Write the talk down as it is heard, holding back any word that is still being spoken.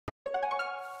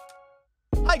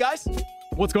Hi guys,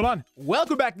 what's going on?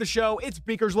 Welcome back to the show. It's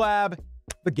Beaker's Lab.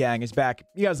 The gang is back.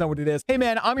 You guys know what it is. Hey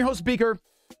man, I'm your host Beaker.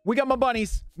 We got my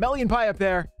bunnies, Melly and Pie up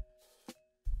there.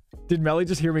 Did Melly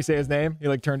just hear me say his name? He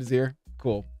like turned his ear.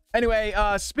 Cool. Anyway,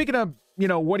 speaking of,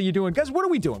 what are you doing? Guys, what are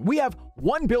we doing? We have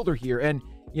one builder here, and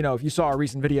if you saw our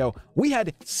recent video, we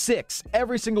had 6,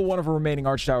 every single one of our remaining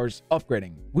arch towers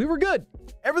upgrading. We were good.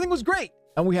 Everything was great.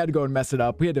 And we had to go and mess it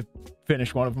up. We had to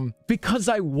finish one of them because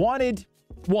I wanted,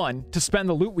 1, to spend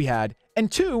the loot we had,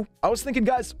 and 2, I was thinking,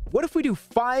 guys, what if we do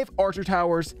 5 archer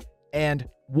towers and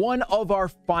 1 of our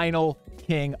final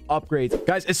king upgrades?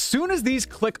 Guys, as soon as these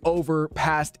click over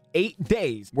past 8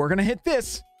 days, we're going to hit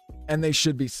this, and they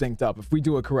should be synced up if we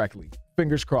do it correctly.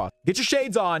 Fingers crossed. Get your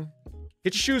shades on.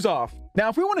 Get your shoes off. Now,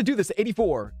 if we want to do this at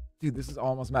 84, dude, this is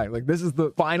almost max. Like, this is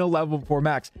the final level before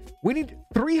max. We need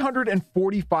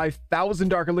 345,000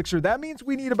 dark elixir. That means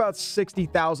we need about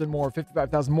 60,000 more,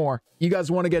 55,000 more. You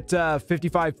guys want to get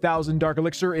 55,000 dark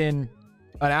elixir in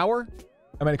an hour?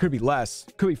 I mean, it could be less.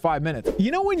 It could be 5 minutes.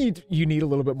 You know when you need a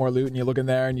little bit more loot and you look in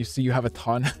there and you see you have a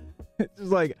ton? It's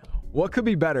just like, what could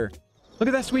be better? Look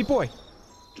at that sweet boy.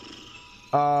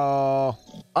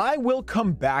 I will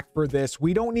come back for this.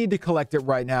 We don't need to collect it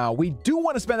right now. We do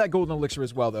want to spend that golden elixir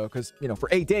as well, though, because, for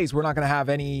 8 days, we're not going to have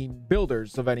any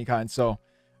builders of any kind. So,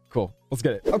 cool. Let's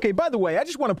get it. Okay, by the way, I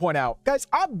just want to point out, guys,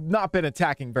 I've not been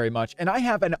attacking very much, and I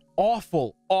have an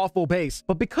awful, awful base.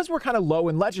 But because we're kind of low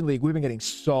in Legend League, we've been getting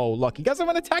so lucky. Guys, I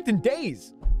haven't attacked in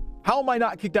days. How am I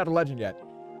not kicked out of Legend yet?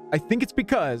 I think it's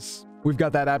because we've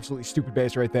got that absolutely stupid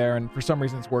base right there, and for some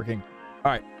reason, it's working.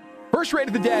 All right. First raid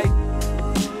of the day.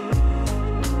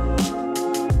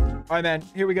 All right, man,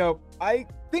 here we go. I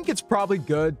think it's probably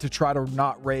good to try to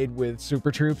not raid with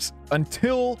super troops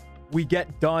until we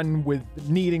get done with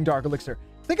needing dark elixir.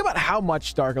 Think about how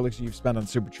much dark elixir you've spent on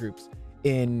super troops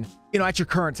in, at your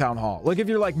current town hall. Like, if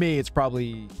you're like me, it's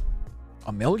probably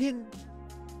 1 million?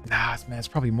 Nah, man, it's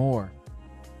probably more.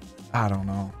 I don't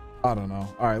know. All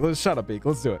right, let's shut up, Beak.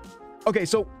 Let's do it. Okay,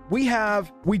 so we do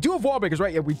have wall breakers,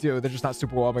 right? Yeah, we do. They're just not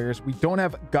super wall breakers. We don't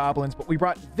have goblins, but we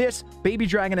brought this baby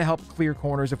dragon to help clear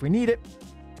corners if we need it.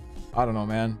 I don't know,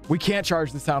 man. We can't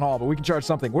charge this town hall, but we can charge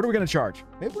something. What are we going to charge?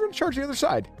 Maybe we're going to charge the other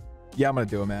side. Yeah, I'm going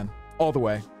to do it, man. All the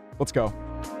way. Let's go.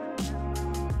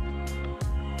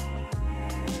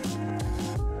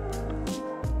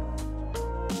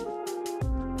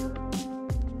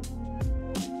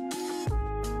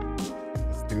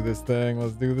 Let's do this thing.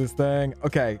 Let's do this thing.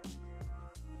 Okay.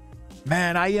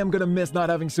 Man, I am going to miss not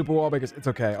having super wall breakers. It's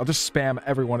okay. I'll just spam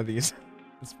every one of these.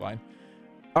 It's fine.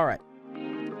 All right.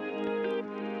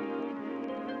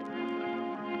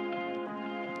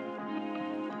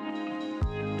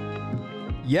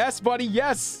 Yes, buddy.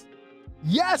 Yes.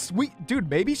 Yes.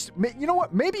 Dude, maybe, you know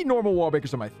what? Maybe normal wall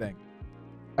breakers are my thing.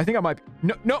 I think I might.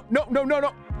 No.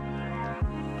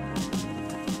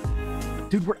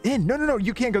 Dude, we're in. No.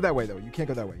 You can't go that way, though. You can't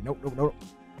go that way. No. All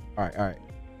right.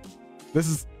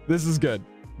 This is good.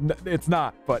 It's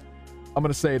not, but I'm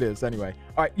going to say it is anyway.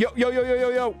 All right.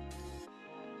 Yo.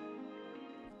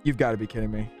 You've got to be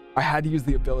kidding me. I had to use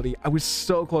the ability. I was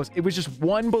so close. It was just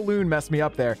one balloon messed me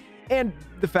up there. And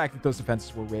the fact that those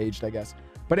defenses were raged, I guess.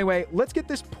 But anyway, let's get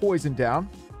this poison down.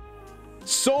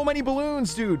 So many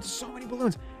balloons, dude. So many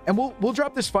balloons. And we'll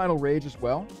drop this final rage as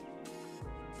well.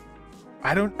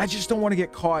 I just don't want to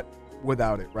get caught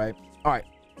without it, right? All right.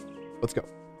 Let's go.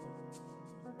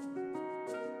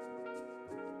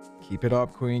 Keep it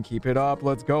up, queen. Keep it up.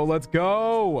 Let's go.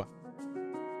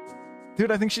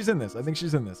 Dude, I think she's in this.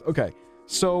 Okay.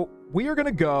 So we are going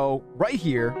to go right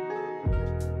here.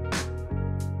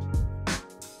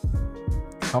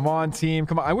 Come on, team.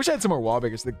 Come on. I wish I had some more wall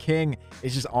breakers. The king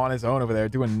is just on his own over there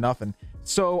doing nothing.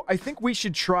 So I think we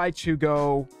should try to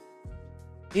go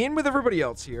in with everybody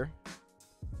else here.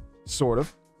 Sort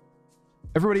of.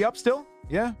 Everybody up still?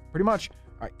 Yeah, pretty much.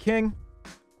 All right, king.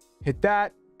 Hit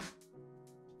that.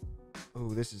 Oh,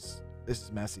 this is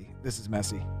messy.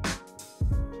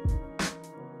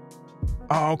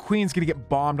 Oh, queen's gonna get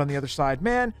bombed on the other side.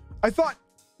 Man, I thought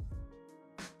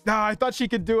she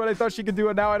could do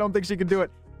it. Now I don't think she can do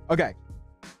it. Okay.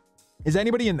 Is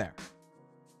anybody in there?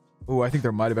 Oh, I think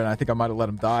there might have been. I think I might have let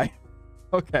him die.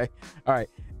 Okay. All right.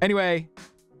 Anyway.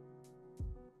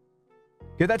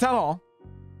 Get that town hall.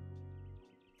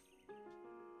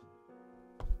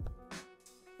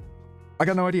 I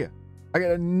got no idea. I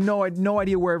got no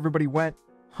idea where everybody went.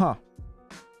 Huh.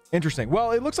 Interesting.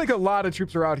 Well, it looks like a lot of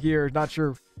troops are out here. Not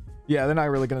sure. Yeah, they're not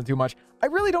really going to do much. I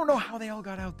really don't know how they all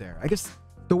got out there. I guess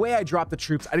the way I dropped the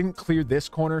troops, I didn't clear this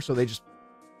corner, so they just,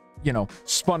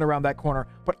 spun around that corner.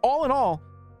 But all in all,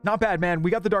 not bad, man.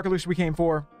 We got the dark elixir we came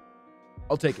for.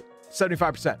 I'll take it.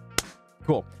 75%.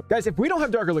 Cool. Guys, if we don't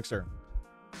have Dark Elixir,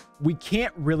 we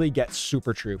can't really get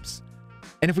super troops.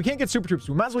 And if we can't get super troops,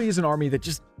 we might as well use an army that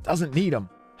just doesn't need them.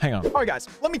 Hang on. All right, guys,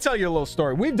 let me tell you a little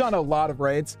story. We've done a lot of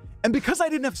raids, and because I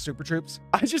didn't have super troops,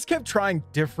 I just kept trying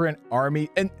different army.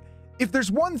 And if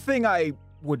there's one thing I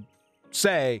would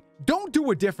say, don't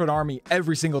do a different army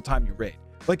every single time you raid.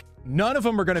 Like, none of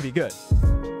them are going to be good.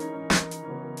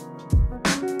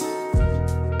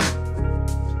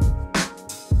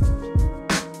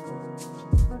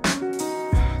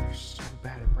 They're so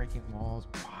bad at breaking walls.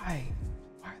 Why?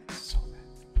 Why are they so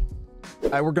bad? All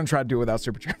right, we're going to try to do it without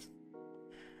super troops.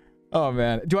 Oh,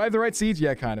 man. Do I have the right seeds?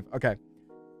 Yeah, kind of. Okay.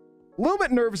 A little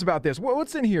bit nervous about this.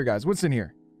 What's in here, guys? What's in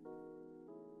here?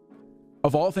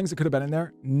 Of all things that could have been in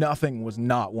there, nothing was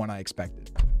not one I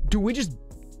expected. Do we just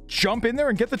jump in there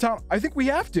and get the town? I think we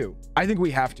have to. I think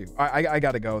we have to. I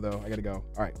gotta go, though. I gotta go.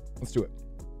 All right, let's do it.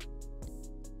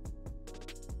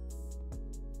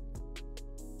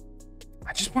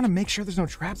 I just want to make sure there's no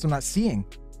traps I'm not seeing.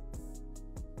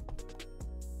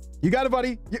 You got it,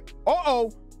 buddy.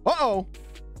 Uh-oh. Uh-oh.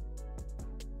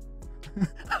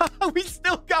 We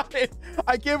still got it.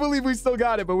 I can't believe we still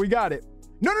got it, but we got it.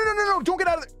 No, no, no, no, no. Don't get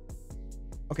out of there.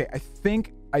 Okay, I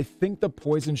think the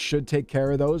poison should take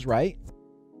care of those, right?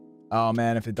 Oh,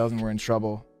 man, if it doesn't, we're in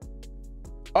trouble.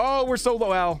 Oh, we're so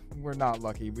low. Well, we're not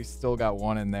lucky. We still got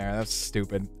one in there. That's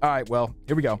stupid. All right, well,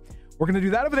 here we go. We're going to do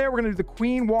that over there. We're going to do the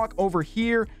queen walk over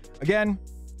here. Again,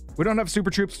 we don't have super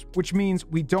troops, which means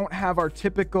we don't have our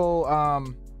typical,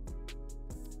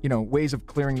 you know, ways of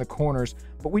clearing the corners.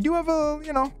 But we do have a,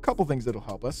 you know, couple things that'll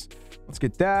help us. Let's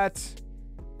get that.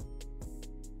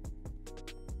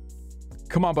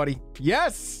 Come on, buddy.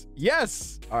 Yes.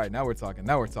 Yes. All right, now we're talking.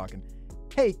 Now we're talking.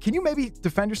 Hey, can you maybe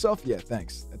defend yourself? Yeah,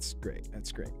 thanks. That's great.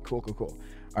 That's great. Cool, cool, cool.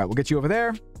 All right, we'll get you over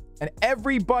there. And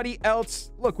everybody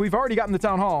else, look, we've already gotten the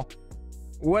town hall.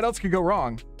 What else could go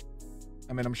wrong?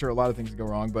 I mean, I'm sure a lot of things could go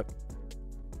wrong, but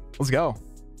let's go.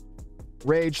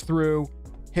 Rage through.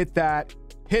 Hit that.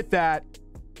 Hit that.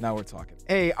 Now we're talking.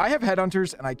 Hey, I have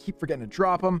headhunters, and I keep forgetting to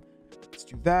drop them. Let's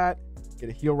do that. Get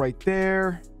a heal right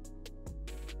there.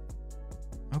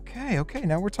 Okay, okay,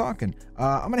 now we're talking.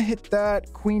 I'm gonna hit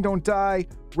that. Queen don't die.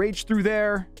 Rage through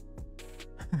there.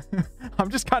 I'm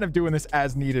just kind of doing this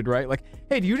as needed, right? Like,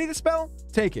 hey, do you need a spell?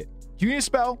 Take it. Do you need a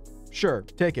spell? Sure,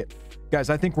 take it. Guys,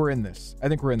 I think we're in this. I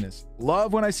think we're in this.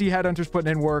 Love when I see headhunters putting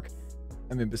in work.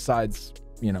 I mean, besides,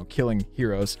 you know, killing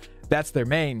heroes. That's their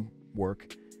main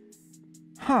work.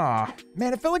 Huh.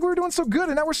 Man, it felt like we were doing so good,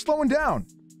 and now we're slowing down.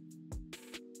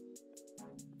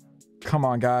 Come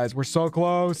on, guys. We're so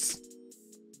close.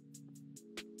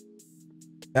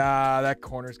 Ah, that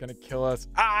corner's gonna kill us.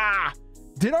 Ah!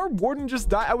 Did our warden just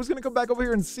die? I was gonna come back over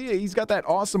here and see it. He's got that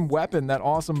awesome weapon, that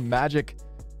awesome magic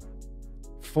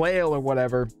flail or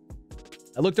whatever.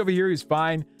 I looked over here, he was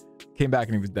fine. Came back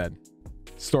and he was dead.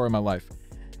 Story of my life.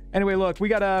 Anyway, look, we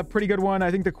got a pretty good one.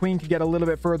 I think the queen could get a little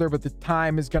bit further, but the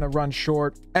time is gonna run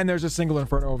short. And there's a single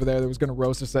inferno over there that was gonna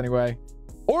roast us anyway.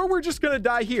 Or we're just gonna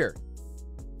die here.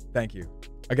 Thank you.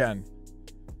 Again,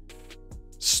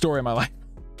 story of my life.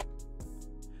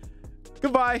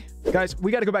 Goodbye. Guys,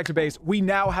 we got to go back to base. We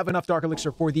now have enough Dark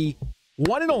Elixir for the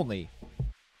one and only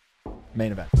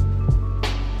main event.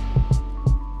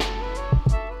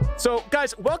 So,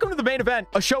 guys, welcome to the main event,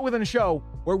 a show within a show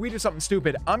where we do something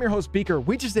stupid. I'm your host, Beaker.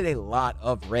 We just did a lot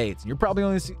of raids. You're probably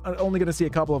only going to see a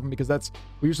couple of them because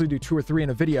we usually do 2 or 3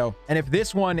 in a video. And if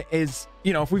this one is,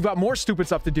 you know, if we've got more stupid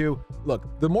stuff to do,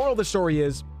 look, the moral of the story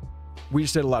is we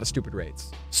just did a lot of stupid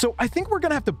raids. So I think we're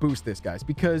going to have to boost this, guys,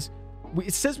 because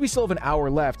it says we still have an hour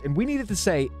left, and we needed to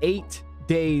say 8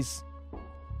 days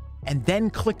and then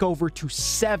click over to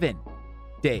 7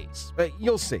 days.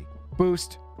 You'll see.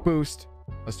 Boost, boost.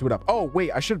 Let's do it up. Oh,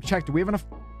 wait, I should have checked. Do we have enough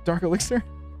Dark Elixir?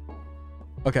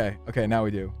 Okay, okay, now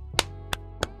we do.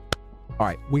 All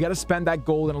right, we got to spend that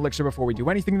golden elixir before we do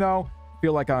anything, though.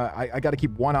 Feel like I got to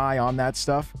keep one eye on that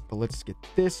stuff. But let's get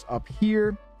this up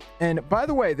here. And by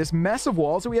the way, this mess of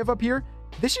walls that we have up here,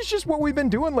 this is just what we've been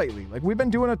doing lately. Like, we've been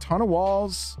doing a ton of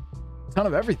walls, a ton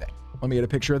of everything. Let me get a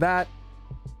picture of that.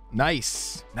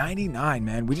 Nice. 99,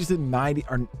 man. We just did 90.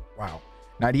 Or, wow.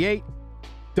 98.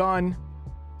 Done.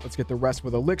 Let's get the rest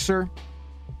with elixir.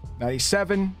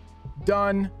 97.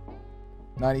 Done.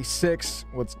 96.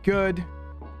 What's good?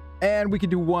 And we could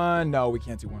do one. No, we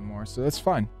can't do one more. So that's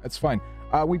fine. That's fine.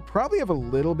 We probably have a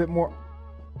little bit more.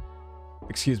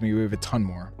 Excuse me. We have a ton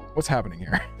more. What's happening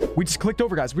here? We just clicked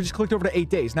over, guys. We just clicked over to 8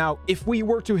 days. Now, if we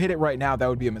were to hit it right now, that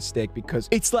would be a mistake because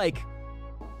it's like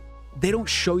they don't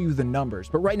show you the numbers.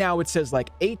 But right now it says like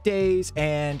 8 days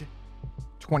and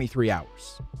 23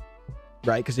 hours.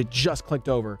 right? Because it just clicked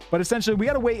over. But essentially, we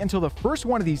got to wait until the first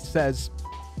one of these says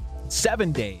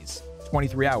 7 days,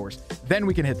 23 hours. Then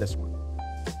we can hit this one.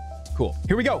 Cool.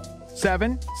 Here we go.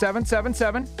 7, 7, 7,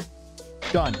 7.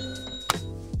 Done.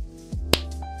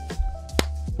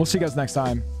 We'll see you guys next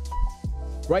time.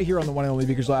 Right here on the one and only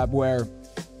Beaker's Lab, where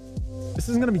this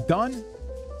isn't going to be done.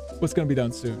 What's going to be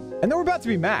done soon. And then we're about to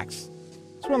be max.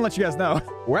 Just want to let you guys know.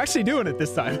 We're actually doing it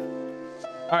this time.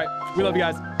 All right. We love you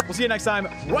guys. We'll see you next time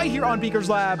right here on Beaker's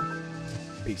Lab.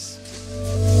 Peace.